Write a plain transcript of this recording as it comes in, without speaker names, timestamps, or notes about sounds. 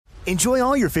Enjoy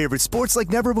all your favorite sports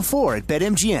like never before at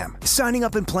BetMGM. Signing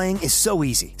up and playing is so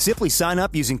easy. Simply sign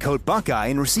up using code Buckeye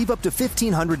and receive up to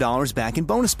 $1,500 back in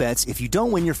bonus bets if you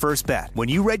don't win your first bet. When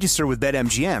you register with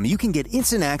BetMGM, you can get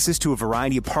instant access to a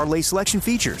variety of parlay selection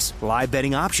features, live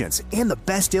betting options, and the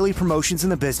best daily promotions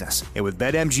in the business. And with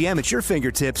BetMGM at your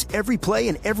fingertips, every play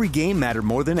and every game matter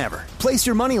more than ever. Place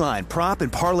your moneyline, prop,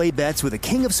 and parlay bets with the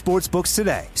king of sportsbooks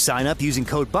today. Sign up using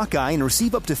code Buckeye and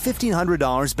receive up to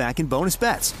 $1,500 back in bonus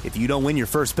bets if you don't win your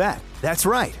first bet. That's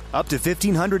right, up to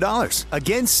 $1,500.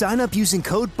 Again, sign up using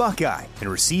code Buckeye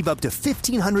and receive up to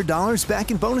 $1,500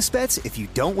 back in bonus bets if you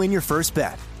don't win your first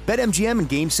bet. BetMGM and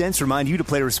GameSense remind you to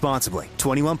play responsibly.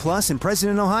 21 plus and present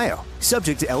in Ohio.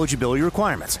 Subject to eligibility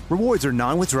requirements. Rewards are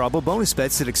non-withdrawable bonus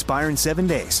bets that expire in 7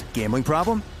 days. Gambling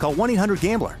problem? Call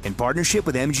 1-800-GAMBLER in partnership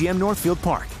with MGM Northfield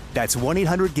Park. That's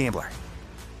 1-800-GAMBLER.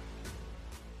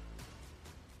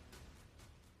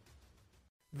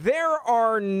 There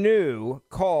are new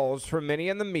calls from many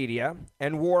in the media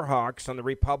and warhawks on the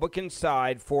Republican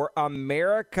side for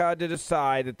America to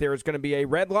decide that there is going to be a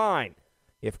red line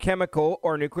if chemical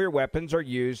or nuclear weapons are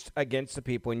used against the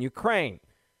people in Ukraine.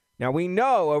 Now, we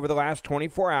know over the last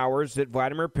 24 hours that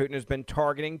Vladimir Putin has been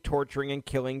targeting, torturing, and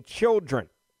killing children.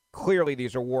 Clearly,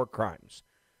 these are war crimes.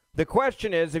 The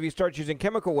question is, if he starts using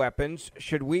chemical weapons,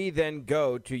 should we then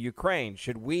go to Ukraine?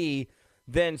 Should we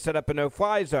then set up a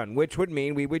no-fly zone, which would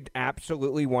mean we would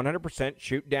absolutely 100%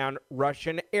 shoot down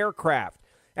Russian aircraft?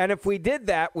 And if we did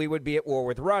that, we would be at war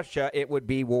with Russia. It would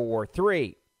be World War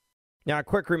III. Now, a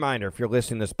quick reminder, if you're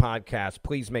listening to this podcast,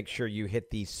 please make sure you hit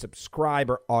the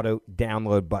subscribe or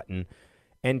auto-download button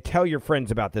and tell your friends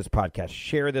about this podcast.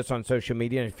 Share this on social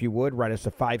media, and if you would, write us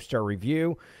a 5-star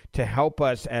review to help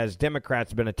us, as Democrats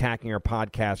have been attacking our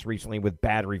podcast recently with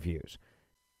bad reviews.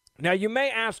 Now, you may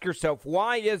ask yourself,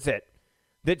 why is it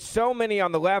that so many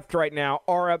on the left right now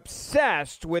are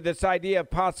obsessed with this idea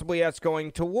of possibly us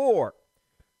going to war?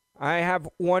 I have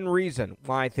one reason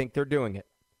why I think they're doing it.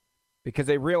 Because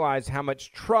they realize how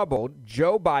much trouble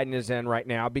Joe Biden is in right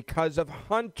now because of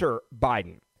Hunter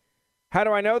Biden. How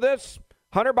do I know this?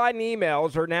 Hunter Biden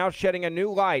emails are now shedding a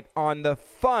new light on the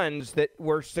funds that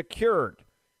were secured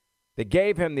that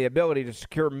gave him the ability to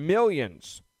secure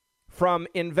millions from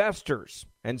investors,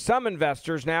 and some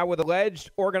investors now with alleged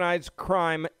organized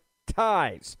crime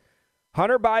ties.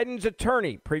 Hunter Biden's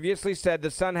attorney previously said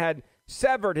the son had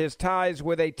severed his ties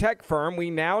with a tech firm. We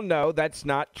now know that's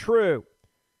not true.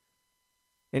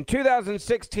 In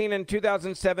 2016 and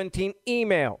 2017,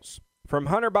 emails from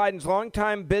Hunter Biden's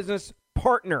longtime business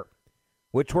partner,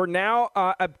 which were now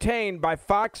obtained by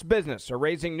Fox Business, are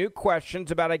raising new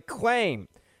questions about a claim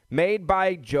made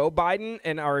by Joe Biden,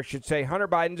 or I should say Hunter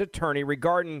Biden's attorney,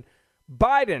 regarding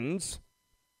Biden's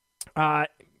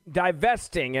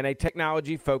divesting in a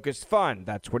technology-focused fund.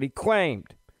 That's what he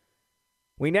claimed.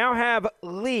 We now have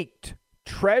leaked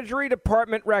Treasury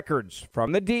Department records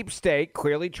from the deep state,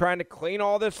 clearly trying to clean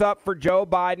all this up for Joe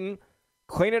Biden,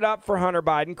 clean it up for Hunter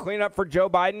Biden, clean it up for Joe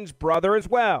Biden's brother as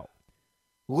well.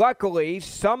 Luckily,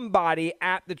 somebody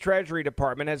at the Treasury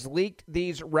Department has leaked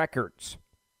these records.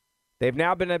 They've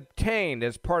now been obtained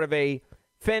as part of a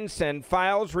FinCEN.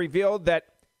 Files revealed that,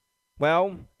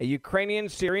 well, a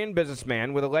Ukrainian-Syrian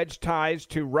businessman with alleged ties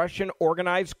to Russian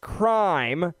organized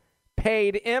crime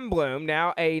paid Embloom,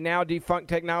 now a defunct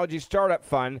technology startup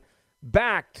fund,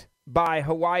 backed by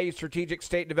Hawaii Strategic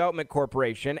State Development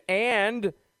Corporation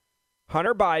and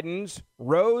Hunter Biden's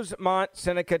Rosemont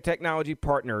Seneca Technology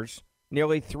Partners,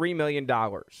 nearly $3 million.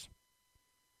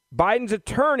 Biden's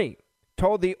attorney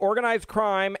told the Organized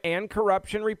Crime and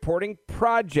Corruption Reporting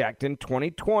Project in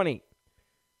 2020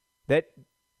 that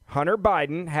Hunter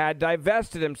Biden had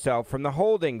divested himself from the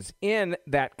holdings in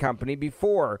that company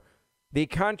before the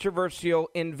controversial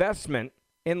investment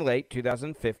in late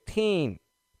 2015.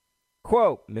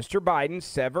 Quote, Mr. Biden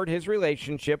severed his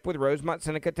relationship with Rosemont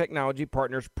Seneca Technology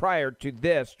Partners prior to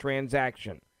this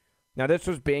transaction. Now, this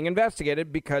was being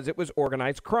investigated because it was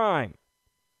organized crime.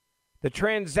 The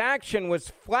transaction was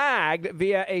flagged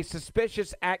via a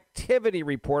suspicious activity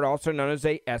report, also known as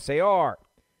a SAR,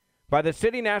 by the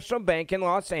City National Bank in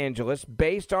Los Angeles,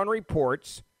 based on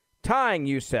reports tying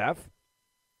Youssef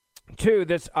to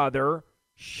this other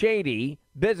shady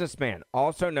businessman,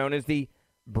 also known as the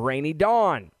Brainy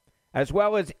Dawn, as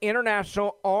well as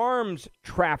international arms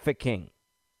trafficking.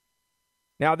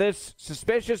 Now, this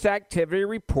suspicious activity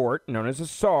report, known as a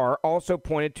SAR, also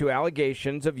pointed to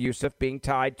allegations of Youssef being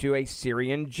tied to a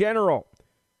Syrian general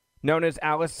known as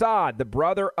al-Assad, the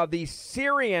brother of the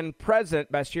Syrian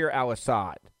President Bashar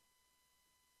al-Assad.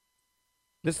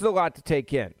 This is a lot to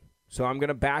take in, so I'm going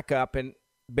to back up and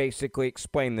basically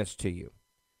explain this to you.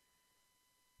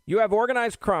 You have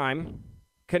organized crime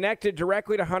connected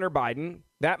directly to Hunter Biden.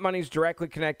 That money's directly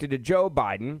connected to Joe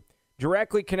Biden,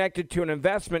 directly connected to an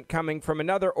investment coming from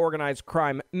another organized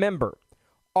crime member.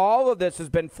 All of this has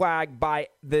been flagged by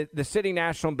the City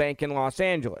National Bank in Los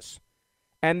Angeles.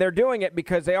 And they're doing it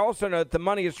because they also know that the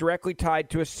money is directly tied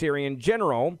to a Syrian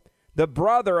general, the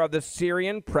brother of the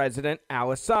Syrian president,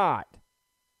 al-Assad.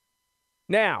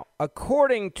 Now,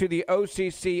 according to the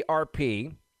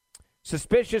OCCRP,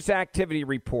 suspicious activity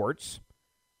reports,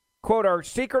 quote, are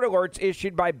secret alerts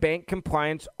issued by bank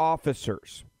compliance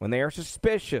officers when they are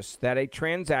suspicious that a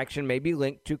transaction may be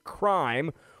linked to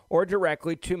crime or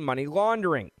directly to money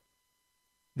laundering.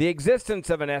 The existence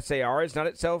of an SAR is not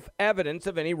itself evidence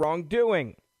of any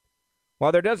wrongdoing.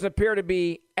 While there doesn't appear to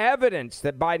be evidence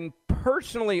that Biden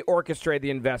personally orchestrated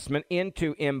the investment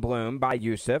into M. Bloom by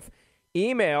Yusuf,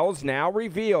 emails now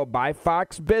revealed by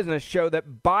Fox Business show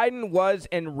that Biden was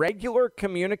in regular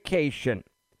communication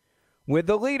with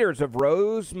the leaders of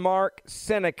Rosemont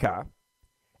Seneca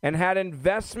and had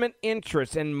investment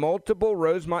interests in multiple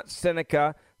Rosemont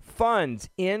Seneca funds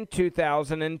in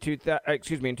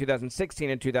 2016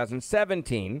 and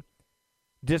 2017,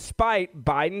 despite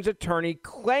Biden's attorney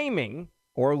claiming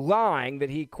or lying that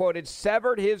he, quoted,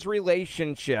 severed his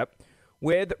relationship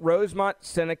with Rosemont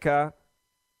Seneca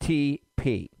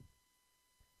TP.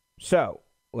 So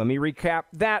let me recap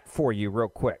that for you real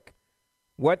quick.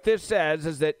 What this says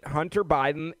is that Hunter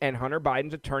Biden and Hunter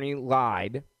Biden's attorney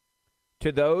lied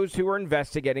to those who were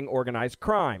investigating organized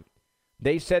crime.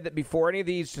 They said that before any of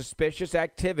these suspicious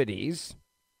activities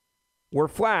were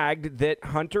flagged, that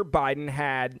Hunter Biden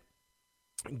had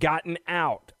gotten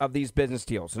out of these business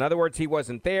deals. In other words, he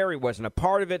wasn't there. He wasn't a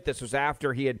part of it. This was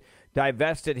after he had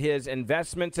divested his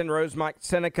investments in Rosemont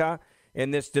Seneca,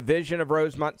 in this division of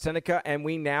Rosemont Seneca, and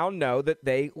we now know that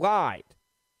they lied.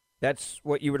 That's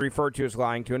what you would refer to as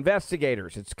lying to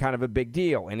investigators. It's kind of a big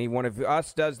deal. Any one of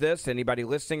us does this, anybody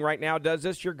listening right now does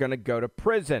this, you're going to go to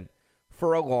prison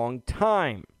for a long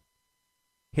time.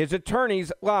 His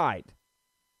attorneys lied.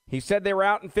 He said they were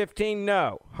out in 15.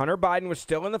 No. Hunter Biden was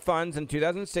still in the funds in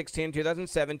 2016,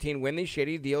 2017 when these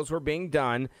shady deals were being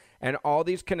done, and all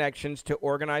these connections to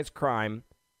organized crime,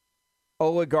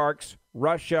 oligarchs,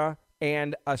 Russia,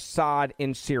 and Assad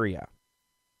in Syria.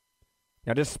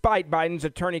 Now, despite Biden's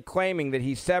attorney claiming that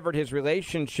he severed his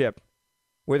relationship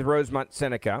with Rosemont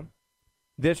Seneca,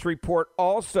 this report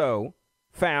also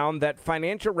found that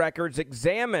financial records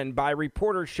examined by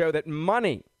reporters show that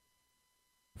money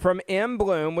from M.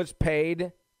 Bloom was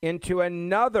paid into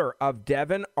another of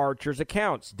Devon Archer's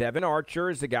accounts. Devon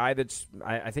Archer is the guy that's,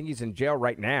 I think he's in jail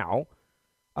right now,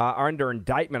 under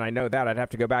indictment. I know that. I'd have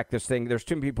to go back this thing. There's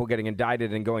two people getting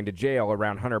indicted and going to jail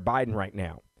around Hunter Biden right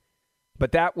now.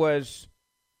 But that was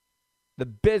the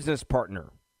business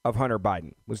partner of Hunter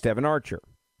Biden, was Devon Archer,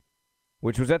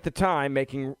 which was at the time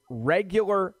making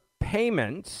regular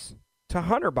payments to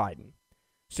Hunter Biden.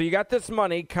 So you got this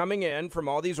money coming in from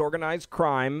all these organized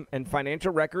crime, and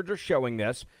financial records are showing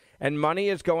this, and money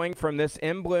is going from this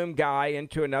M. Bloom guy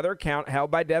into another account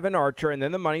held by Devon Archer, and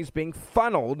then the money's being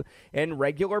funneled in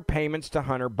regular payments to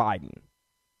Hunter Biden.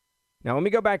 Now, let me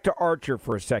go back to Archer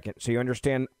for a second so you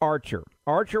understand Archer.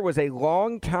 Archer was a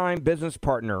longtime business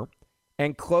partner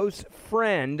and close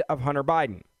friend of Hunter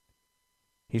Biden.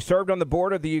 He served on the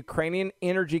board of the Ukrainian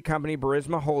energy company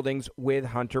Burisma Holdings with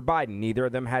Hunter Biden. Neither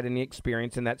of them had any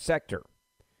experience in that sector.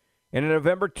 In a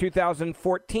November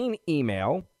 2014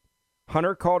 email,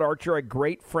 Hunter called Archer a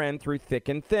great friend through thick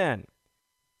and thin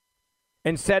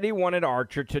and said he wanted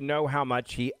Archer to know how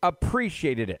much he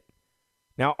appreciated it.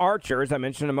 Now, Archer, as I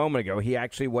mentioned a moment ago, he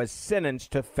actually was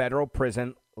sentenced to federal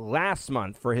prison last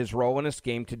month for his role in a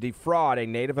scheme to defraud a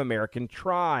Native American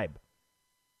tribe.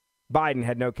 Biden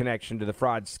had no connection to the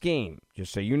fraud scheme,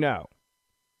 just so you know.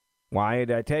 Why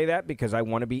did I tell you that? Because I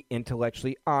want to be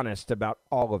intellectually honest about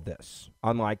all of this,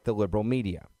 unlike the liberal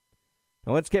media.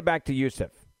 Now let's get back to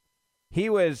Yusuf. He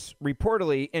was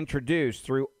reportedly introduced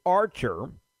through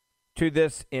Archer to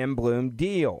this M. Bloom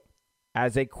deal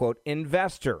as a, quote,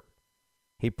 investor.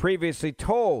 He previously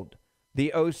told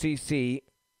the OCCRP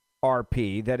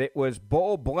that it was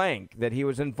bull blank that he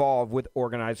was involved with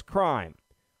organized crime.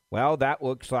 Well, that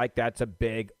looks like that's a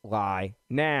big lie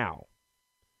now.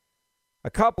 A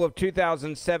couple of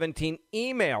 2017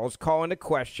 emails call into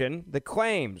question the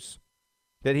claims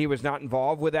that he was not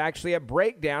involved, with actually a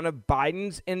breakdown of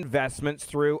Biden's investments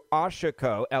through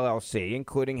Ashoko LLC,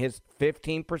 including his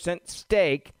 15%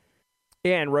 stake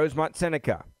in Rosemont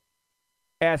Seneca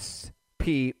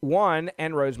SP1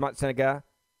 and Rosemont Seneca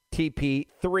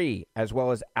TP3, as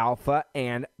well as Alpha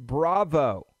and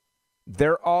Bravo.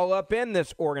 They're all up in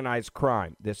this organized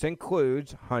crime. This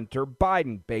includes Hunter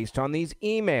Biden, based on these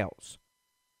emails.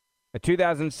 A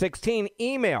 2016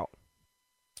 email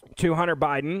to Hunter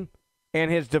Biden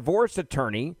and his divorce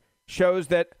attorney shows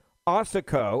that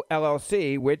Ossico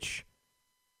LLC, which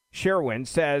Sherwin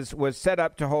says was set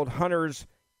up to hold Hunter's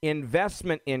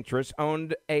investment interests,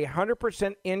 owned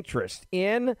 100% interest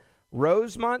in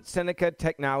Rosemont Seneca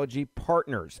Technology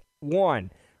Partners.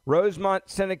 1. Rosemont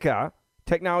Seneca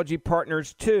Technology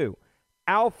Partners. 2.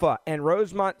 Alpha and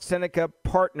Rosemont Seneca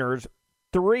Partners.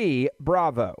 3.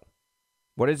 Bravo.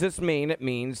 What does this mean? It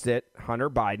means that Hunter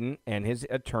Biden and his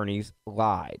attorneys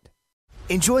lied.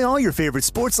 Enjoy all your favorite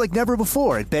sports like never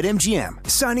before at BetMGM.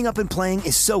 Signing up and playing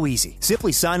is so easy.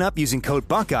 Simply sign up using code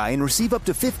Buckeye and receive up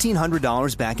to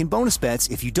 $1,500 back in bonus bets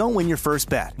if you don't win your first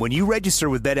bet. When you register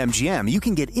with BetMGM, you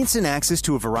can get instant access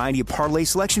to a variety of parlay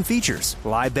selection features,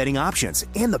 live betting options,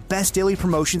 and the best daily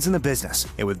promotions in the business.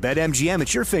 And with BetMGM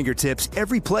at your fingertips,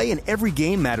 every play and every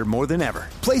game matter more than ever.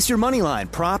 Place your moneyline,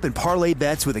 prop, and parlay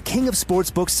bets with the king of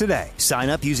sportsbooks today. Sign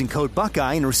up using code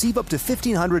Buckeye and receive up to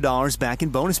 $1,500 back in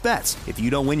bonus bets if you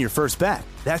don't win your first bet.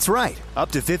 That's right,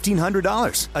 up to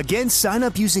 $1,500. Again, sign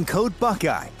up using code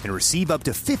Buckeye and receive up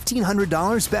to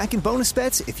 $1,500 back in bonus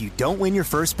bets if you don't win your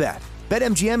first bet.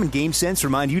 BetMGM and GameSense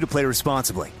remind you to play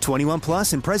responsibly. 21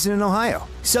 plus and present in Ohio.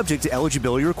 Subject to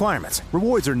eligibility requirements.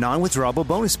 Rewards are non-withdrawable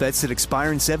bonus bets that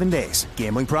expire in 7 days.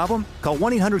 Gambling problem? Call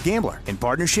 1-800-GAMBLER in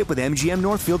partnership with MGM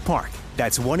Northfield Park.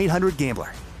 That's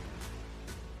 1-800-GAMBLER.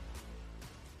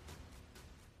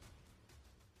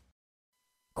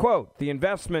 Quote, the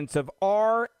investments of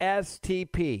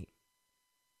RSTP,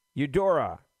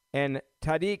 Eudora, and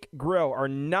Tahdig Grill are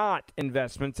not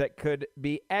investments that could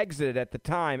be exited at the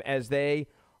time, as they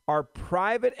are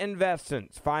private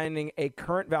investments. Finding a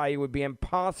current value would be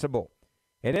impossible.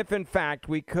 And if, in fact,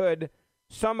 we could,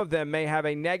 some of them may have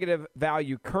a negative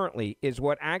value currently, is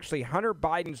what actually Hunter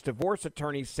Biden's divorce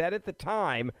attorney said at the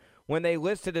time when they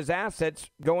listed his assets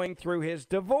going through his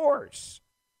divorce.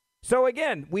 So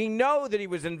again, we know that he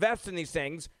was investing in these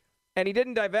things, and he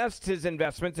didn't divest his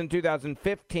investments in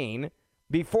 2015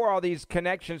 before all these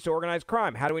connections to organized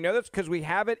crime. How do we know this? Because we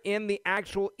have it in the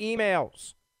actual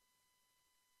emails.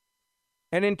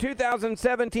 And in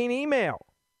 2017 email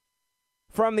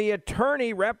from the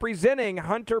attorney representing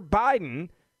Hunter Biden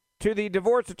to the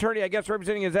divorce attorney, I guess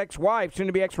representing his ex-wife,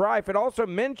 soon-to-be ex-wife, it also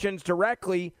mentions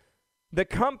directly the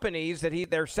companies that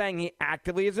they're saying he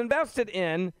actively is invested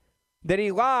in, that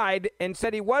he lied and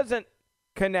said he wasn't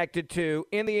connected to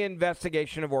in the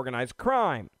investigation of organized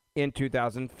crime in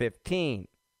 2015.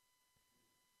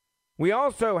 We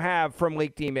also have from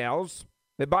leaked emails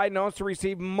that Biden also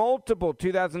received multiple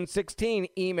 2016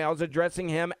 emails addressing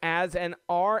him as an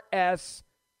RSTP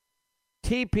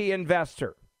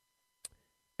investor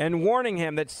and warning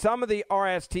him that some of the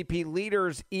RSTP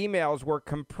leaders' emails were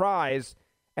comprised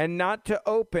and not to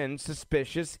open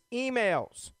suspicious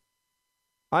emails.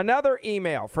 Another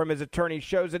email from his attorney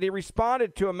shows that he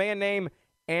responded to a man named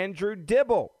Andrew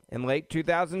Dibble in late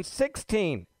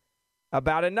 2016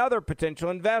 about another potential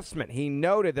investment. He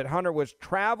noted that Hunter was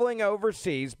traveling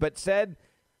overseas, but said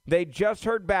they just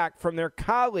heard back from their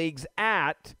colleagues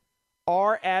at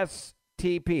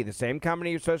RSTP, the same company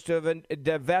he was supposed to have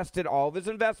divested all of his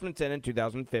investments in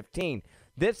 2015.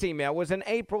 This email was in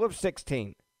April of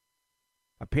 16.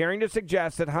 Appearing to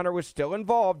suggest that Hunter was still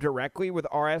involved directly with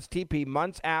RSTP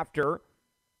months after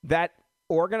that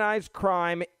organized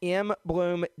crime M.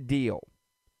 Bloom deal,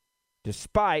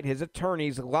 despite his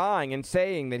attorneys lying and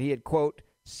saying that he had, quote,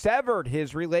 severed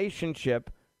his relationship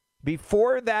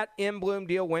before that M. Bloom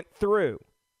deal went through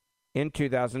in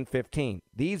 2015.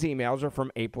 These emails are from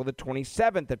April the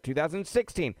 27th of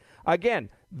 2016.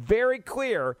 Again, very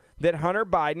clear that Hunter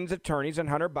Biden's attorneys and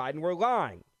Hunter Biden were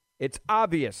lying. It's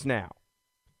obvious now.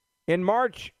 In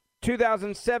March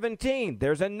 2017,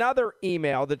 there's another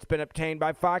email that's been obtained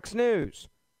by Fox News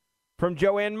from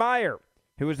Joanne Meyer,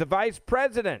 who was the vice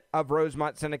president of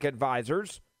Rosemont Seneca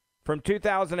Advisors from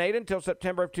 2008 until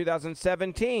September of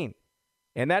 2017.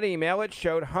 In that email, it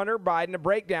showed Hunter Biden a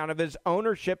breakdown of his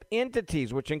ownership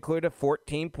entities, which include a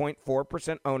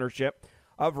 14.4% ownership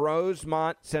of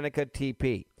Rosemont Seneca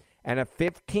TP and a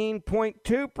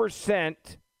 15.2%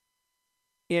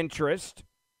 interest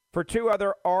for two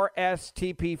other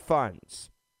RSTP funds.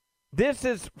 This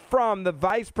is from the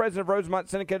vice president of Rosemont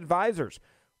Seneca Advisors.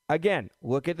 Again,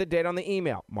 look at the date on the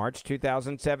email, March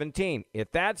 2017. If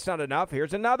that's not enough,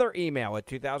 here's another email, a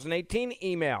 2018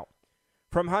 email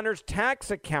from Hunter's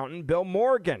tax accountant, Bill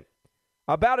Morgan,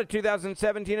 about a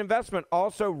 2017 investment.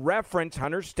 Also reference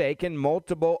Hunter's stake in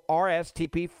multiple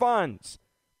RSTP funds.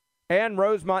 and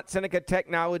Rosemont Seneca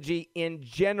Technology in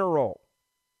general.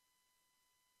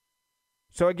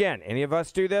 So again, any of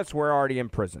us do this, we're already in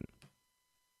prison.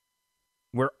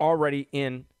 We're already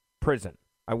in prison.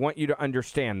 I want you to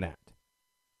understand that.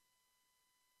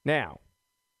 Now,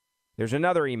 there's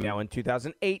another email in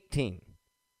 2018,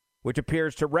 which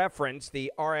appears to reference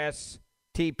the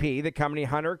RSTP, the company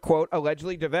Hunter, quote,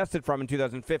 allegedly divested from in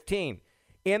 2015.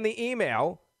 In the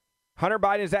email, Hunter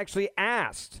Biden is actually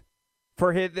asked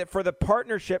for the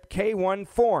partnership K-1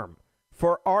 form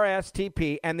for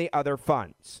RSTP and the other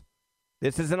funds.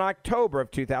 This is in October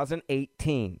of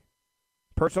 2018.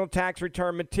 Personal tax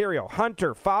return material.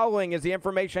 Hunter, following is the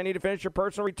information I need to finish your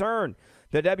personal return.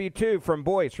 The W-2 from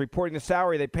Boyce reporting the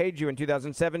salary they paid you in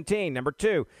 2017. Number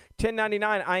 2,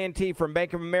 1099 INT from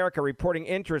Bank of America reporting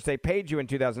interest they paid you in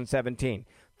 2017.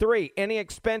 3, any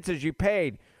expenses you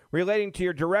paid relating to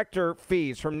your director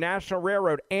fees from National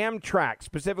Railroad Amtrak,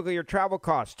 specifically your travel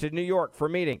costs to New York for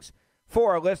meetings.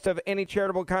 4, a list of any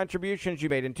charitable contributions you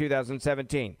made in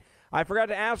 2017. I forgot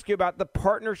to ask you about the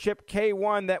partnership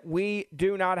K-1 that we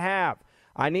do not have.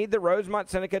 I need the Rosemont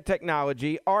Seneca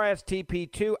Technology,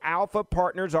 RSTP2 Alpha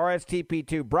Partners,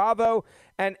 RSTP2 Bravo,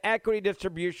 and Equity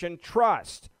Distribution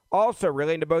Trust, also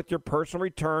relating to both your personal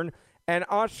return and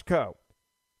OSCO.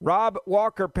 Rob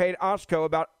Walker paid OSCO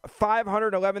about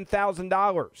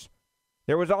 $511,000.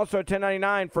 There was also a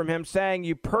 1099 from him saying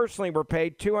you personally were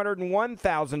paid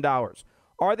 $201,000.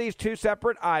 Are these two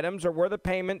separate items, or were the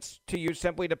payments to you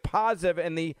simply deposited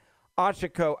in the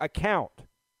OSCO account?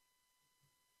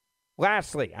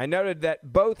 Lastly, I noted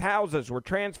that both houses were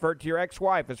transferred to your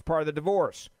ex-wife as part of the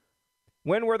divorce.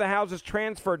 When were the houses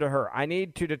transferred to her? I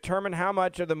need to determine how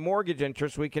much of the mortgage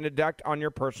interest we can deduct on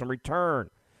your personal return.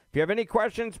 If you have any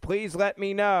questions, please let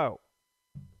me know.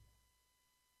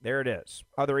 There it is.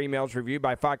 Other emails reviewed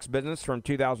by Fox Business from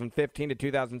 2015 to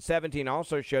 2017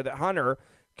 also show that Hunter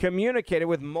communicated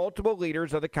with multiple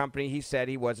leaders of the company he said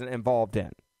he wasn't involved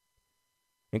in,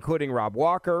 including Rob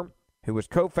Walker, who was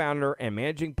co-founder and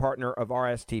managing partner of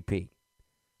RSTP.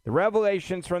 The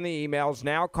revelations from the emails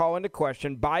now call into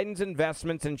question Biden's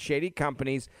investments in shady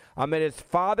companies amid his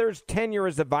father's tenure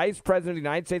as the vice president of the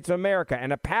United States of America,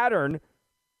 and a pattern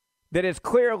that is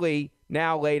clearly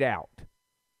now laid out.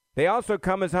 They also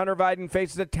come as Hunter Biden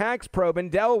faces a tax probe in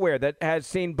Delaware that has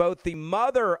seen both the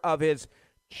mother of his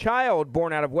child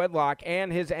born out of wedlock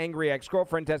and his angry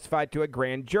ex-girlfriend testify to a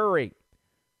grand jury.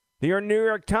 The New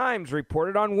York Times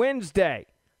reported on Wednesday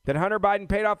that Hunter Biden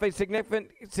paid off a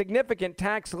significant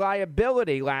tax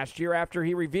liability last year after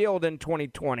he revealed in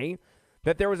 2020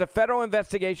 that there was a federal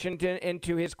investigation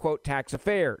into his, quote, tax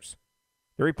affairs.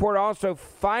 The report also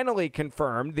finally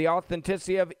confirmed the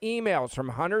authenticity of emails from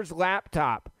Hunter's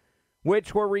laptop,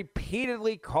 which were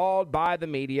repeatedly called by the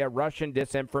media Russian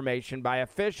disinformation by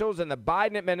officials in the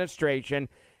Biden administration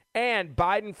and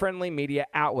Biden-friendly media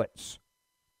outlets.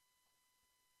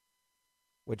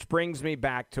 Which brings me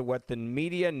back to what the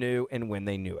media knew and when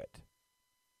they knew it.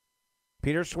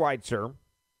 Peter Schweitzer,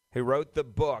 who wrote the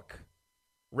book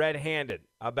Red-Handed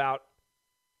about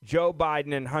Joe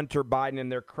Biden and Hunter Biden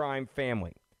and their crime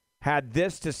family, had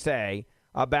this to say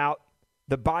about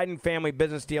the Biden family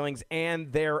business dealings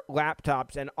and their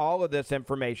laptops and all of this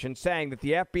information, saying that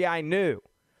the FBI knew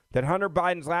that Hunter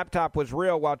Biden's laptop was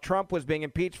real while Trump was being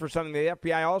impeached for something the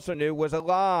FBI also knew was a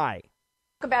lie.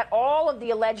 About all of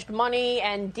the alleged money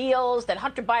and deals that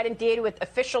Hunter Biden did with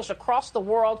officials across the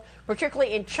world,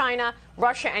 particularly in China,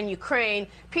 Russia, and Ukraine.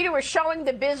 Peter was showing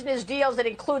the business deals that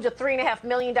includes a $3.5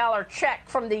 million check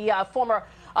from the former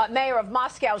mayor of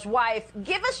Moscow's wife.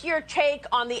 Give us your take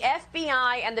on the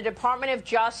FBI and the Department of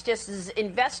Justice's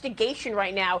investigation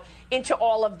right now into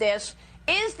all of this.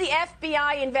 Is the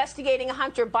FBI investigating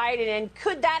Hunter Biden, and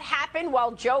could that happen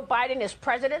while Joe Biden is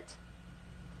president?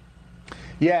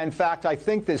 Yeah, in fact, I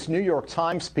think this New York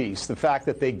Times piece, the fact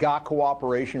that they got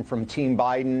cooperation from Team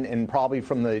Biden and probably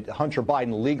from the Hunter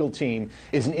Biden legal team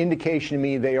is an indication to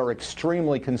me they are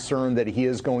extremely concerned that he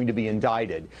is going to be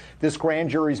indicted. This grand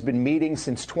jury's been meeting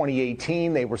since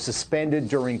 2018. They were suspended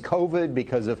during COVID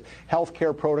because of health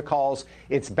care protocols.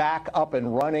 It's back up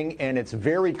and running, and it's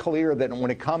very clear that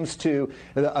when it comes to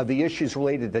the issues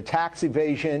related to tax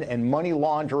evasion and money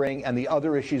laundering and the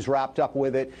other issues wrapped up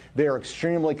with it, they're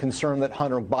extremely concerned that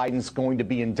Hunter Biden's going to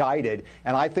be indicted.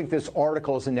 And I think this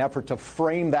article is an effort to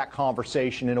frame that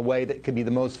conversation in a way that could be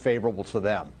the most favorable to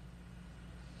them.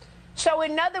 So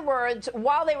in other words,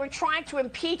 while they were trying to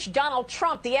impeach Donald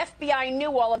Trump, the FBI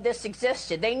knew all of this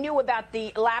existed. They knew about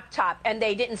the laptop, and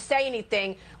they didn't say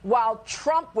anything while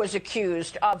Trump was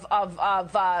accused of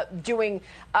doing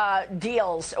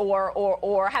deals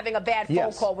or having a bad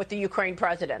phone call with the Ukraine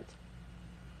president.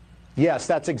 Yes,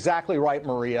 that's exactly right,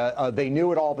 Maria. They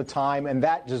knew it all the time, and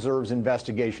that deserves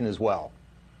investigation as well.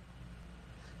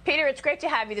 Peter, it's great to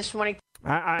have you this morning.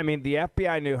 I mean, the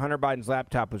FBI knew Hunter Biden's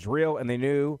laptop was real, and they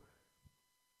knew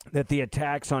that the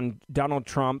attacks on Donald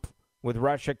Trump with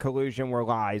Russia collusion were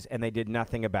lies, and they did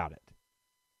nothing about it.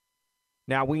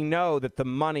 Now, we know that the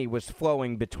money was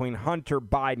flowing between Hunter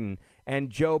Biden and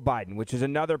Joe Biden, which is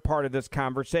another part of this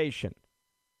conversation.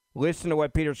 Listen to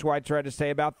what Peter Schweizer had to say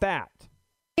about that.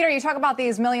 Peter, you talk about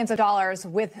these millions of dollars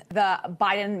with the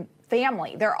Biden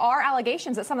family. There are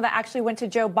allegations that some of that actually went to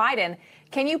Joe Biden.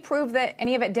 Can you prove that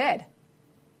any of it did?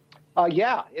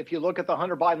 Yeah, if you look at the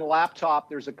Hunter Biden laptop,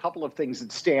 there's a couple of things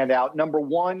that stand out. Number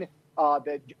one,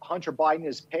 that Hunter Biden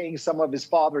is paying some of his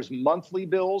father's monthly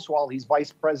bills while he's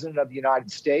vice president of the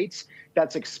United States.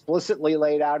 That's explicitly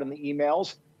laid out in the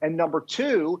emails. And number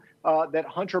two, that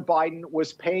Hunter Biden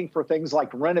was paying for things like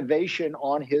renovation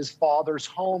on his father's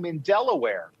home in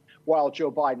Delaware while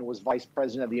Joe Biden was vice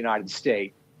president of the United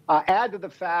States. Add to the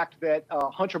fact that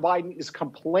Hunter Biden is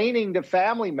complaining to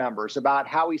family members about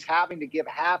how he's having to give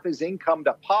half his income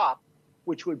to Pop,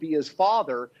 which would be his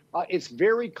father. It's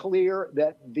very clear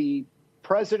that the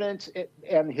president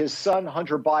and his son,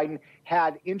 Hunter Biden,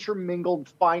 had intermingled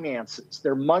finances.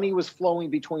 Their money was flowing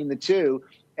between the two.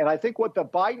 And I think what the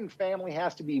Biden family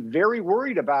has to be very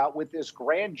worried about with this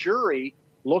grand jury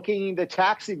looking into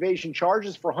tax evasion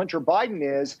charges for Hunter Biden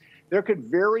is there could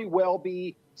very well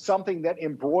be something that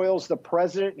embroils the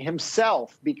president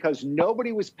himself, because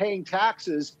nobody was paying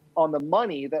taxes on the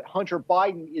money that Hunter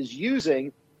Biden is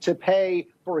using to pay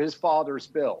for his father's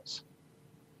bills.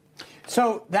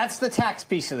 So that's the tax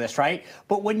piece of this, right?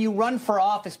 But when you run for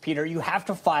office, Peter, you have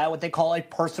to file what they call a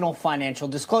personal financial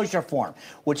disclosure form,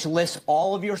 which lists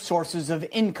all of your sources of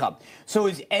income. So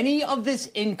is any of this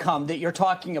income that you're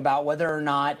talking about, whether or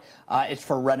not it's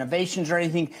for renovations or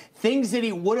anything, things that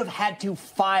he would have had to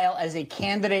file as a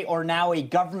candidate or now a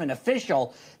government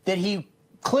official that he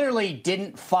clearly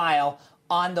didn't file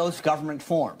on those government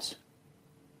forms?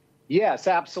 Yes,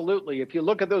 absolutely. If you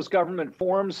look at those government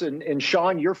forms, and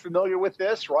Sean, you're familiar with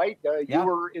this, right? You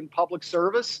were in public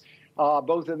service,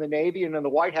 both in the Navy and in the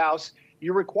White House.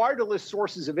 You're required to list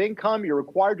sources of income. You're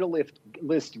required to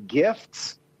list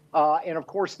gifts. And, of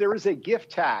course, there is a gift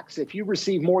tax. If you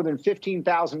receive more than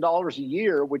 $15,000 a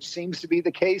year, which seems to be the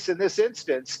case in this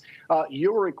instance,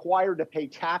 you're required to pay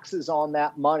taxes on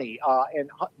that money.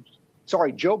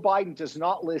 Joe Biden does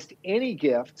not list any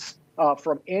gifts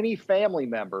from any family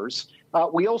members.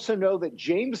 We also know that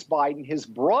James Biden, his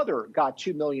brother, got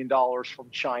 $2 million from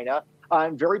China,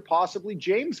 and very possibly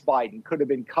James Biden could have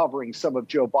been covering some of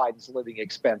Joe Biden's living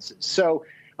expenses. So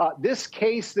this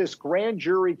case, this grand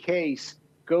jury case,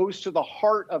 goes to the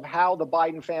heart of how the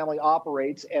Biden family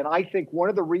operates. And I think one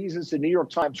of the reasons the New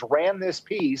York Times ran this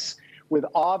piece with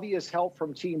obvious help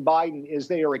from Team Biden is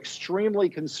they are extremely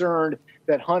concerned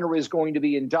that Hunter is going to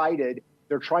be indicted.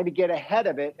 They're trying to get ahead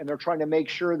of it, and they're trying to make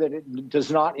sure that it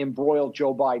does not embroil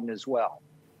Joe Biden as well.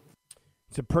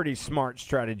 It's a pretty smart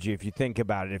strategy if you think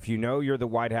about it. If you know you're the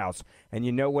White House and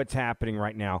you know what's happening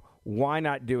right now, why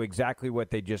not do exactly what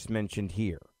they just mentioned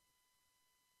here?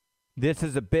 This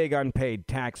is a big unpaid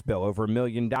tax bill, over $1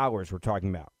 million we're talking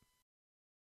about.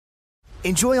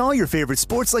 Enjoy all your favorite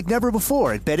sports like never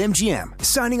before at BetMGM.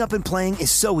 Signing up and playing is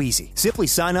so easy. Simply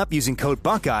sign up using code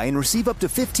Buckeye and receive up to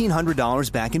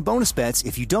 $1,500 back in bonus bets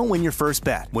if you don't win your first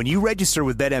bet. When you register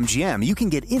with BetMGM, you can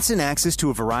get instant access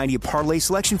to a variety of parlay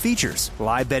selection features,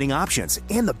 live betting options,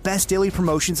 and the best daily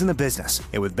promotions in the business.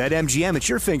 And with BetMGM at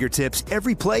your fingertips,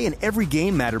 every play and every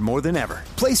game matter more than ever.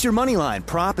 Place your moneyline,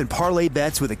 prop, and parlay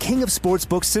bets with the king of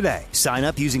sportsbooks today. Sign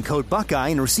up using code Buckeye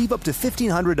and receive up to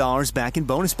 $1,500 back in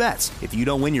bonus bets if you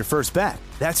don't win your first bet.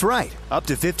 That's right, up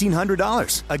to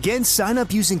 $1,500. Again, sign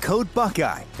up using code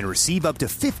Buckeye and receive up to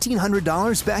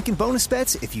 $1,500 back in bonus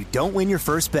bets if you don't win your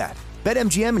first bet.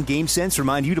 BetMGM and GameSense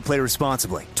remind you to play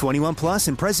responsibly. 21 plus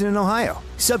and present in Ohio.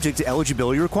 Subject to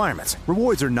eligibility requirements.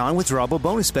 Rewards are non-withdrawable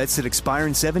bonus bets that expire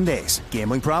in 7 days.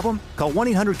 Gambling problem? Call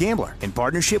 1-800-GAMBLER in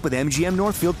partnership with MGM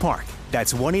Northfield Park.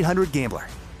 That's 1-800-GAMBLER.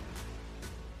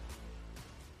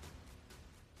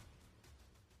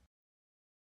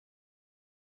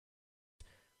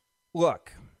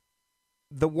 Look,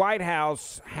 the White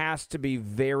House has to be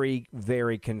very,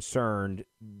 very concerned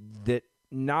that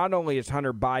not only is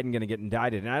Hunter Biden going to get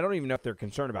indicted, and I don't even know if they're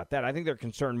concerned about that. I think they're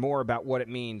concerned more about what it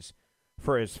means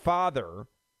for his father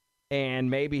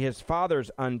and maybe his father's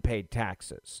unpaid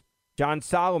taxes. John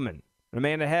Solomon, a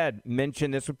man ahead,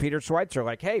 mentioned this with Peter Schweizer,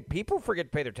 like, hey, people forget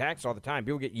to pay their taxes all the time.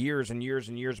 People get years and years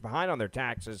and years behind on their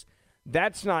taxes.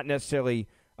 That's not necessarily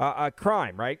a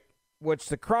crime, right? What's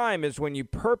the crime is when you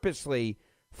purposely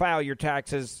file your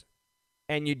taxes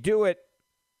and you do it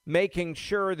making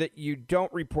sure that you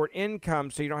don't report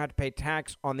income so you don't have to pay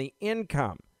tax on the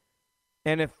income.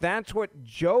 And if that's what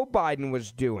Joe Biden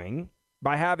was doing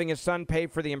by having his son pay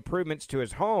for the improvements to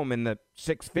his home in the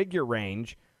six-figure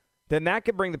range, then that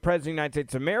could bring the President of the United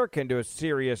States of America into a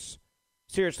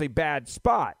seriously bad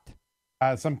spot.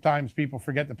 Sometimes people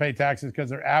forget to pay taxes because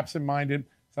they're absent-minded.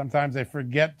 Sometimes they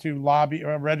forget to lobby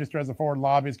or register as a foreign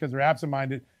lobbyist because they're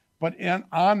absent-minded. But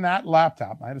on that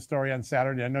laptop, I had a story on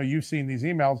Saturday. I know you've seen these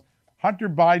emails. Hunter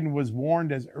Biden was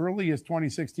warned as early as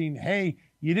 2016, hey,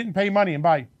 you didn't pay money, and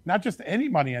by not just any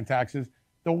money on taxes,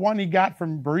 the one he got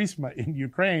from Burisma in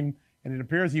Ukraine, and it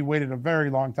appears he waited a very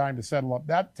long time to settle up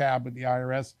that tab with the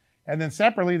IRS. And then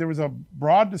separately, there was a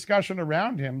broad discussion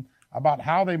around him about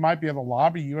how they might be able to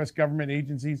lobby U.S. government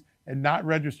agencies and not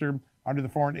register under the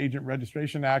Foreign Agent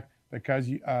Registration Act because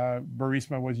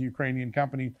Burisma was a Ukrainian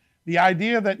company. The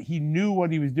idea that he knew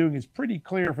what he was doing is pretty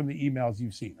clear from the emails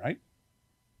you've seen, right?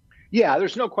 Yeah,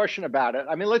 there's no question about it.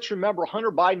 I mean, let's remember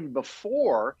Hunter Biden,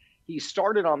 before he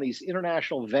started on these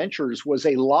international ventures, was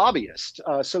a lobbyist.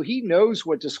 So he knows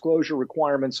what disclosure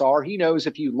requirements are. He knows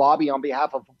if you lobby on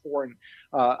behalf of a foreign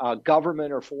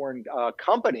government or foreign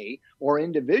company or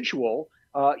individual,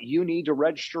 you need to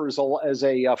register as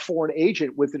a foreign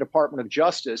agent with the Department of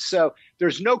Justice. So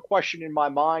there's no question in my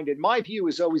mind. And my view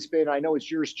has always been, I know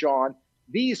it's yours, John,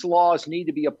 these laws need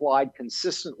to be applied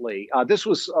consistently. This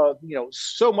was,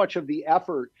 so much of the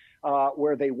effort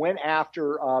where they went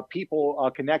after people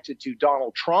connected to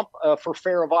Donald Trump for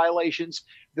FARA violations.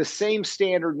 The same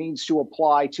standard needs to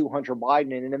apply to Hunter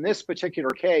Biden. And in this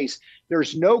particular case,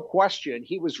 there's no question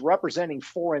he was representing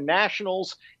foreign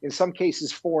nationals, in some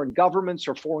cases foreign governments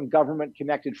or foreign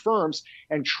government-connected firms,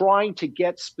 and trying to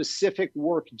get specific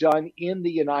work done in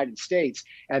the United States.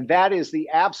 And that is the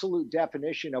absolute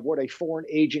definition of what a foreign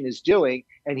agent is doing,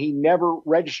 and he never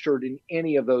registered in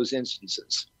any of those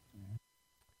instances.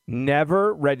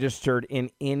 Never registered in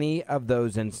any of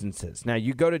those instances. Now,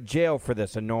 you go to jail for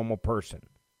this, a normal person.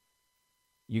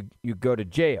 You go to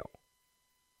jail.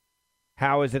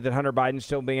 How is it that Hunter Biden's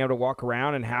still being able to walk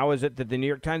around? And how is it that the New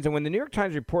York Times, and when the New York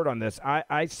Times report on this,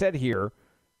 I said here,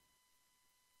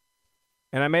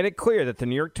 and I made it clear that the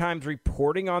New York Times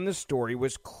reporting on this story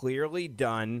was clearly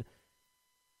done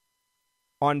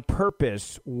on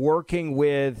purpose, working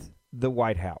with the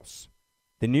White House.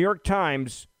 The New York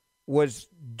Times was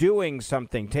doing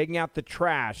something, taking out the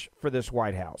trash for this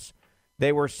White House.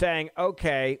 They were saying,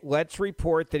 okay, let's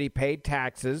report that he paid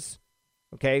taxes,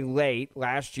 late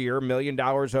last year, $1 million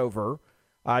over,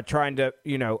 trying to,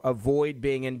 avoid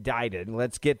being indicted.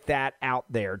 Let's get that out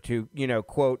there to,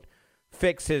 quote,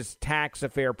 fix his tax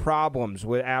affair problems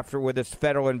with this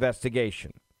federal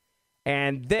investigation.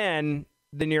 And then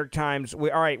the New York Times, all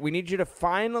right, we need you to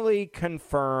finally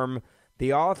confirm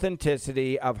the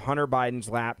authenticity of Hunter Biden's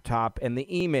laptop and the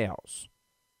emails,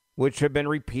 which have been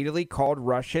repeatedly called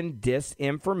Russian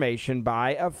disinformation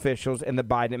by officials in the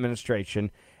Biden administration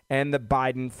and the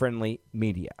Biden-friendly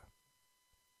media.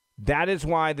 That is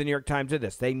why the New York Times did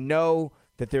this. They know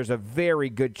that there's a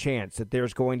very good chance that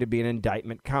there's going to be an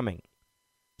indictment coming.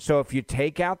 So if you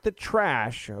take out the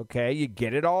trash, you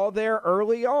get it all there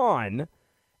early on,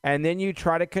 and then you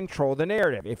try to control the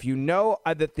narrative. If you know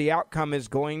that the outcome is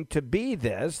going to be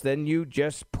this, then you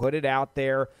just put it out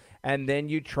there, and then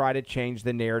you try to change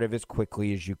the narrative as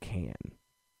quickly as you can.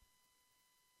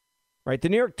 Right? The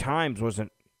New York Times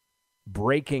wasn't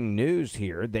breaking news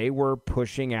here. They were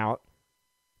pushing out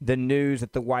the news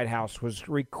that the White House was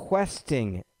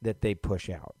requesting that they push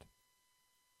out.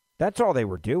 That's all they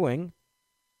were doing.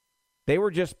 They were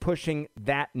just pushing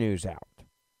that news out.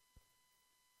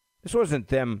 This wasn't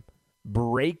them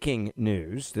breaking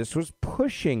news. This was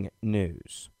pushing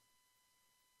news.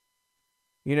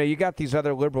 You got these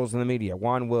other liberals in the media,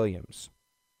 Juan Williams.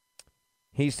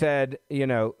 He said,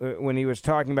 when he was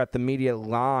talking about the media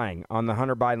lying on the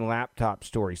Hunter Biden laptop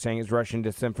story, saying it's Russian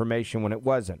disinformation when it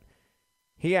wasn't.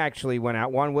 He actually went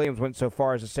out. Juan Williams went so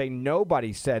far as to say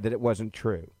nobody said that it wasn't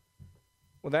true.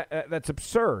 Well, that's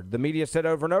absurd. The media said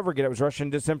over and over again it was Russian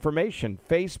disinformation.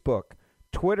 Facebook,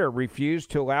 Twitter refused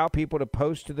to allow people to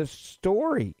post to the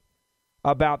story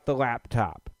about the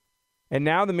laptop. And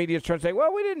now the media is trying to say,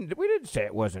 well, we didn't say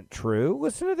it wasn't true.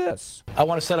 Listen to this. I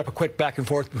want to set up a quick back and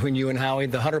forth between you and Howie.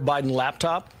 The Hunter Biden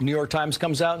laptop, New York Times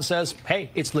comes out and says,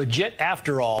 hey, it's legit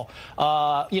after all.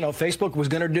 Facebook was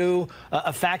going to do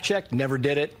a fact check, never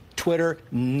did it. Twitter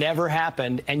never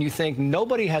happened. And you think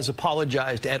nobody has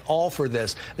apologized at all for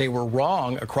this. They were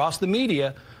wrong across the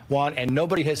media. Juan, and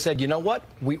nobody has said, you know what,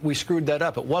 we screwed that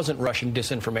up. It wasn't Russian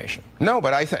disinformation. No,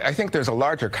 but I think there's a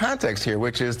larger context here,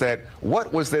 which is that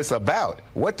what was this about?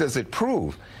 What does it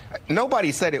prove?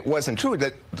 Nobody said it wasn't true.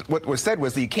 That what was said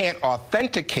was that you can't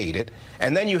authenticate it,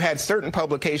 and then you had certain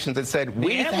publications that said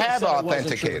we have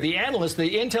authenticated. The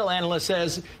Intel analyst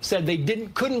said they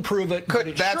couldn't prove it. But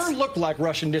it sure looked like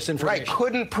Russian disinformation. Right,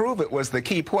 couldn't prove it was the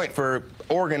key point for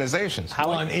organizations.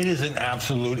 Juan, it is an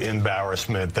absolute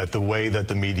embarrassment that the way that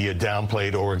the media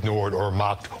downplayed or ignored or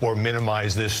mocked or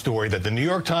minimized this story that the New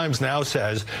York Times now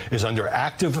says is under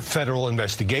active federal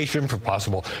investigation for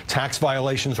possible tax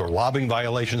violations or lobbying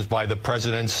violations by the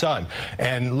president's son,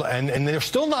 and they're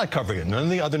still not covering it. None of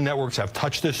the other networks have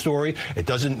touched this story. It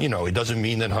doesn't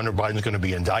mean that Hunter Biden's going to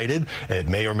be indicted. It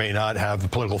may or may not have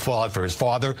political fallout for his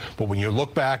father. But when you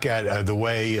look back at the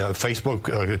way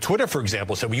Facebook, Twitter, for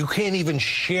example, said, well, you can't even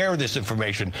share this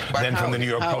information. Then from the New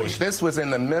York Post, this was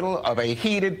in the middle of a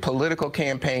heated political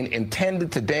campaign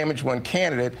intended to damage one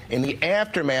candidate in the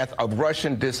aftermath of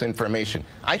Russian disinformation.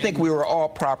 I think we were all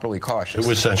properly cautious. It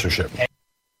was censorship.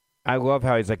 I love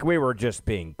how he's like, we were just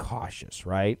being cautious,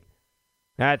 right?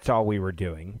 That's all we were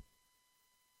doing.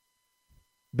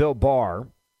 Bill Barr,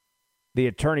 the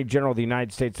Attorney General of the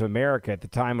United States of America at the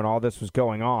time when all this was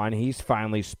going on, he's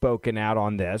finally spoken out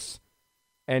on this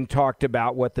and talked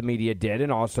about what the media did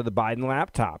and also the Biden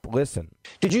laptop. Listen.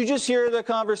 Did you just hear the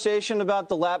conversation about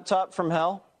the laptop from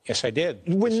hell? Yes, I did.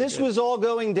 When this was all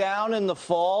going down in the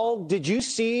fall, did you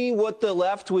see what the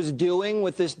left was doing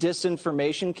with this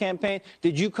disinformation campaign?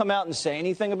 Did you come out and say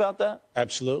anything about that?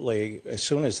 Absolutely. As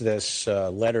soon as this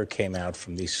letter came out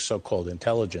from these so-called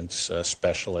intelligence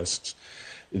specialists,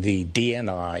 the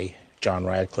DNI, John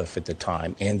Radcliffe at the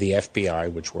time, and the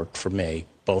FBI, which worked for me,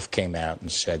 both came out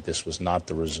and said this was not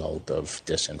the result of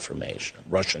disinformation,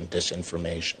 Russian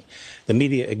disinformation. The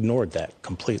media ignored that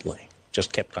completely.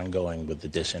 Just kept on going with the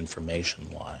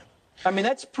disinformation line. I mean,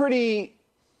 that's pretty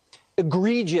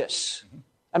egregious.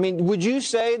 I mean, would you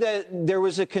say that there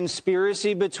was a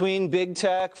conspiracy between big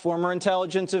tech, former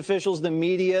intelligence officials, the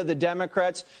media, the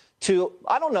Democrats to,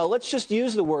 I don't know, let's just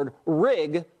use the word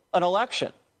rig an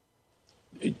election?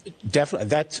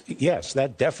 Definitely. Yes,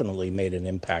 that definitely made an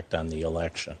impact on the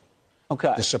election.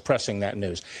 Okay. The suppressing that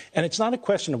news. And it's not a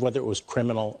question of whether it was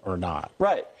criminal or not.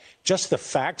 Right. Just the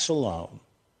facts alone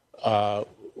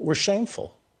were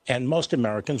shameful. And most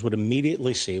Americans would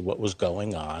immediately see what was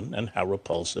going on and how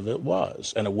repulsive it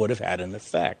was. And it would have had an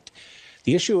effect.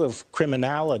 The issue of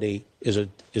criminality is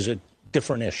a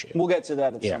different issue. We'll get to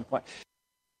that at some point.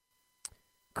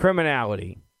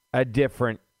 Criminality, a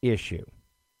different issue.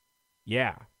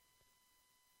 Yeah.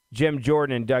 Jim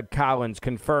Jordan and Doug Collins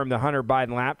confirmed the Hunter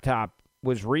Biden laptop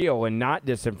was real and not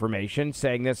disinformation,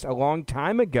 saying this a long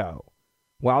time ago,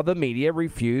 while the media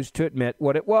refused to admit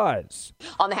what it was.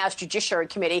 On the House Judiciary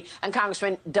Committee, and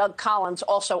Congressman Doug Collins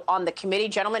also on the committee.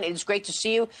 Gentlemen, it is great to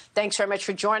see you. Thanks very much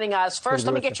for joining us. First,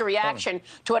 let me get your reaction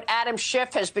to what Adam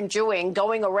Schiff has been doing,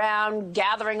 going around,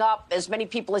 gathering up as many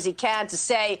people as he can to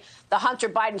say the Hunter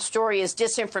Biden story is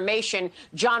disinformation.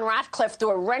 John Ratcliffe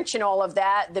threw a wrench in all of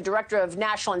that. The director of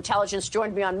national intelligence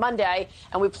joined me on Monday,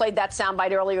 and we played that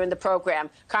soundbite earlier in the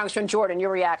program. Congressman Jordan, your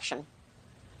reaction.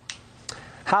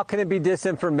 How can it be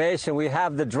disinformation? We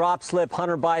have the drop slip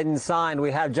Hunter Biden signed.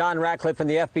 We have John Ratcliffe and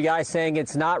the FBI saying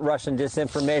it's not Russian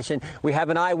disinformation. We have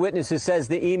an eyewitness who says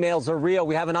the emails are real.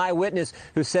 We have an eyewitness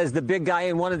who says the big guy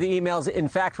in one of the emails, in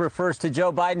fact, refers to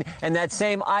Joe Biden. And that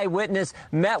same eyewitness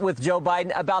met with Joe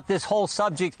Biden about this whole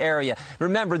subject area.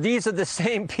 Remember, these are the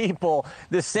same people,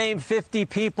 the same 50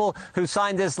 people who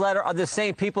signed this letter are the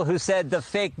same people who said the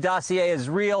fake dossier is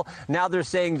real. Now they're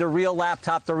saying the real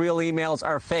laptop, the real emails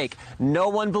are fake.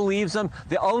 No one believes them.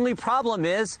 The only problem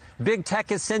is big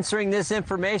tech is censoring this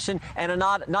information, and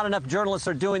not enough journalists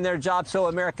are doing their job so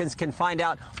Americans can find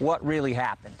out what really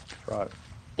happened. Right.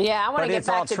 Yeah, I want to get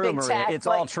back to big tech. It's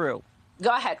all true.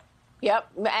 Go ahead. Yep.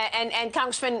 And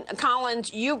Congressman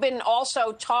Collins, you've been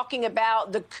also talking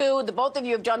about the coup. The both of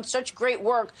you have done such great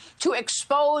work to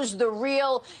expose the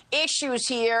real issues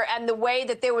here and the way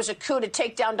that there was a coup to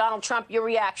take down Donald Trump. Your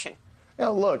reaction? Yeah,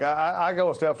 look, I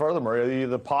go a step further, Maria.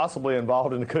 The possibly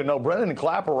involved in the coup. No, Brennan and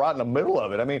Clapper right in the middle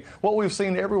of it. I mean, what we've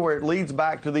seen everywhere, it leads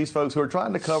back to these folks who are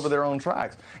trying to cover their own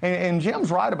tracks. And Jim's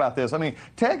right about this. I mean,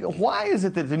 why is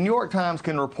it that the New York Times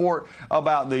can report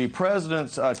about the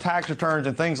president's tax returns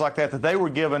and things like that they were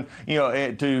given,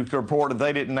 to report that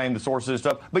they didn't name the sources and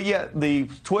stuff, but yet the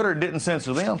Twitter didn't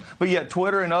censor them, but yet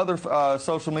Twitter and other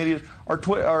social media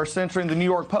are censoring the New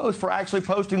York Post for actually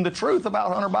posting the truth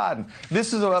about Hunter Biden.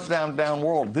 This is an up-down around the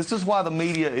world. This is why the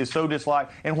media is so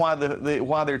disliked and why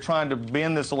why they're trying to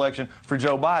bend this election for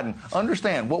Joe Biden.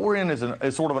 Understand, what we're in is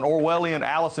sort of an Orwellian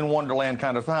Alice in Wonderland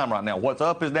kind of time right now. What's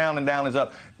up is down and down is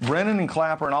up. Brennan and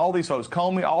Clapper and all these folks,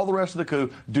 Comey, all the rest of the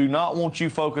coup, do not want you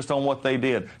focused on what they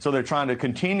did. So they're trying to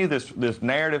continue this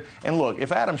narrative. And look,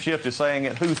 if Adam Schiff is saying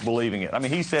it, who's believing it? I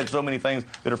mean, he said so many things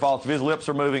that are false. If his lips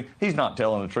are moving, he's not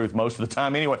telling the truth most of the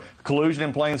time. Anyway, collusion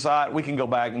in plain sight, we can go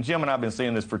back. And Jim and I have been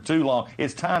seeing this for too long.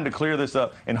 It's time to clear this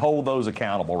up and hold those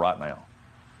accountable right now.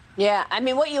 Yeah, I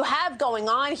mean, what you have going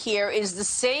on here is the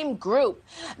same group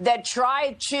that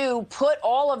tried to put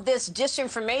all of this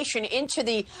disinformation into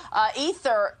the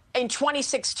ether in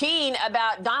 2016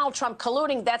 about Donald Trump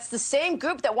colluding. That's the same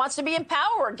group that wants to be in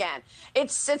power again.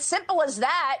 It's simple as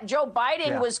that. Joe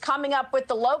Biden was coming up with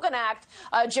the Logan Act,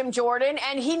 Jim Jordan,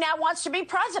 and he now wants to be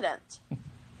president.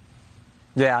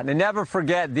 Yeah, and never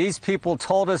forget, these people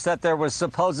told us that there was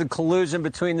supposed collusion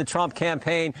between the Trump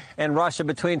campaign and Russia,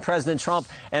 between President Trump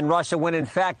and Russia, when in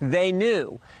fact they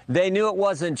knew it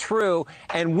wasn't true.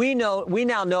 And we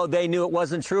now know they knew it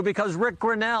wasn't true because Rick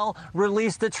Grenell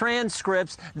released the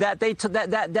transcripts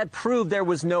that proved there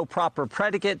was no proper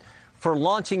predicate for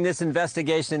launching this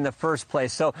investigation in the first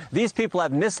place. So these people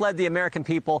have misled the American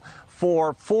people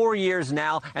for 4 years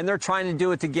now, and they're trying to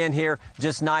do it again here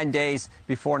just 9 days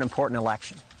before an important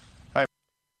election.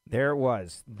 There it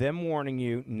was, them warning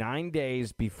you 9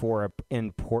 days before an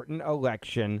important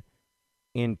election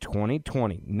in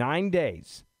 2020. 9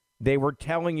 days. They were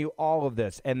telling you all of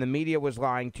this, and the media was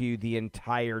lying to you the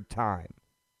entire time.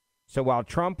 So while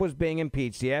Trump was being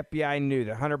impeached, the FBI knew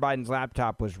that Hunter Biden's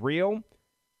laptop was real.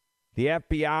 The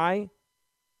FBI,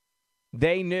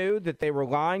 they knew that they were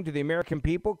lying to the American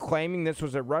people, claiming this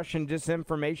was a Russian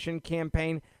disinformation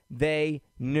campaign. They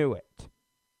knew it.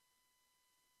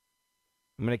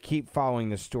 I'm going to keep following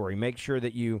this story. Make sure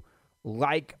that you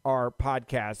like our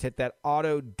podcast. Hit that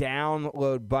auto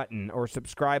download button or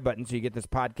subscribe button so you get this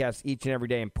podcast each and every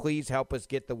day. And please help us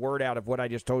get the word out of what I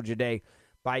just told you today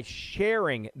by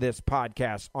sharing this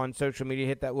podcast on social media.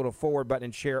 Hit that little forward button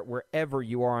and share it wherever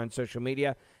you are on social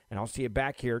media. And I'll see you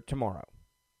back here tomorrow.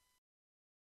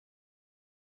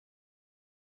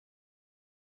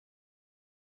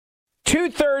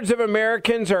 Two-thirds of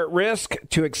Americans are at risk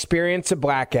to experience a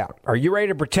blackout. Are you ready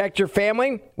to protect your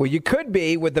family? Well, you could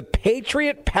be with the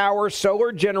Patriot Power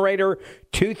Solar Generator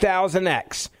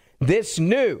 2000X. This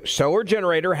new solar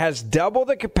generator has double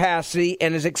the capacity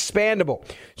and is expandable,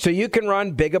 so you can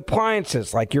run big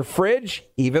appliances like your fridge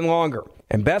even longer.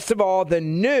 And best of all, the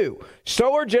new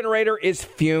solar generator is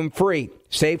fume-free,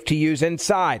 safe to use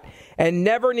inside, and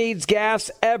never needs gas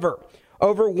ever.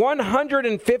 Over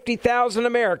 150,000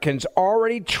 Americans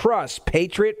already trust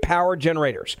Patriot Power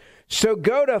Generators. So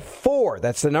go to 4,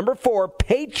 that's the number 4,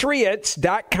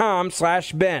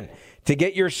 patriots.com/Ben to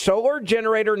get your solar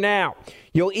generator now.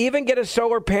 You'll even get a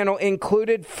solar panel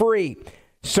included free.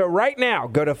 So right now,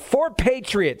 go to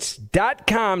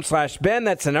 4patriots.com/Ben.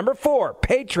 That's the number 4,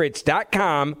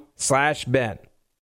 patriots.com/Ben.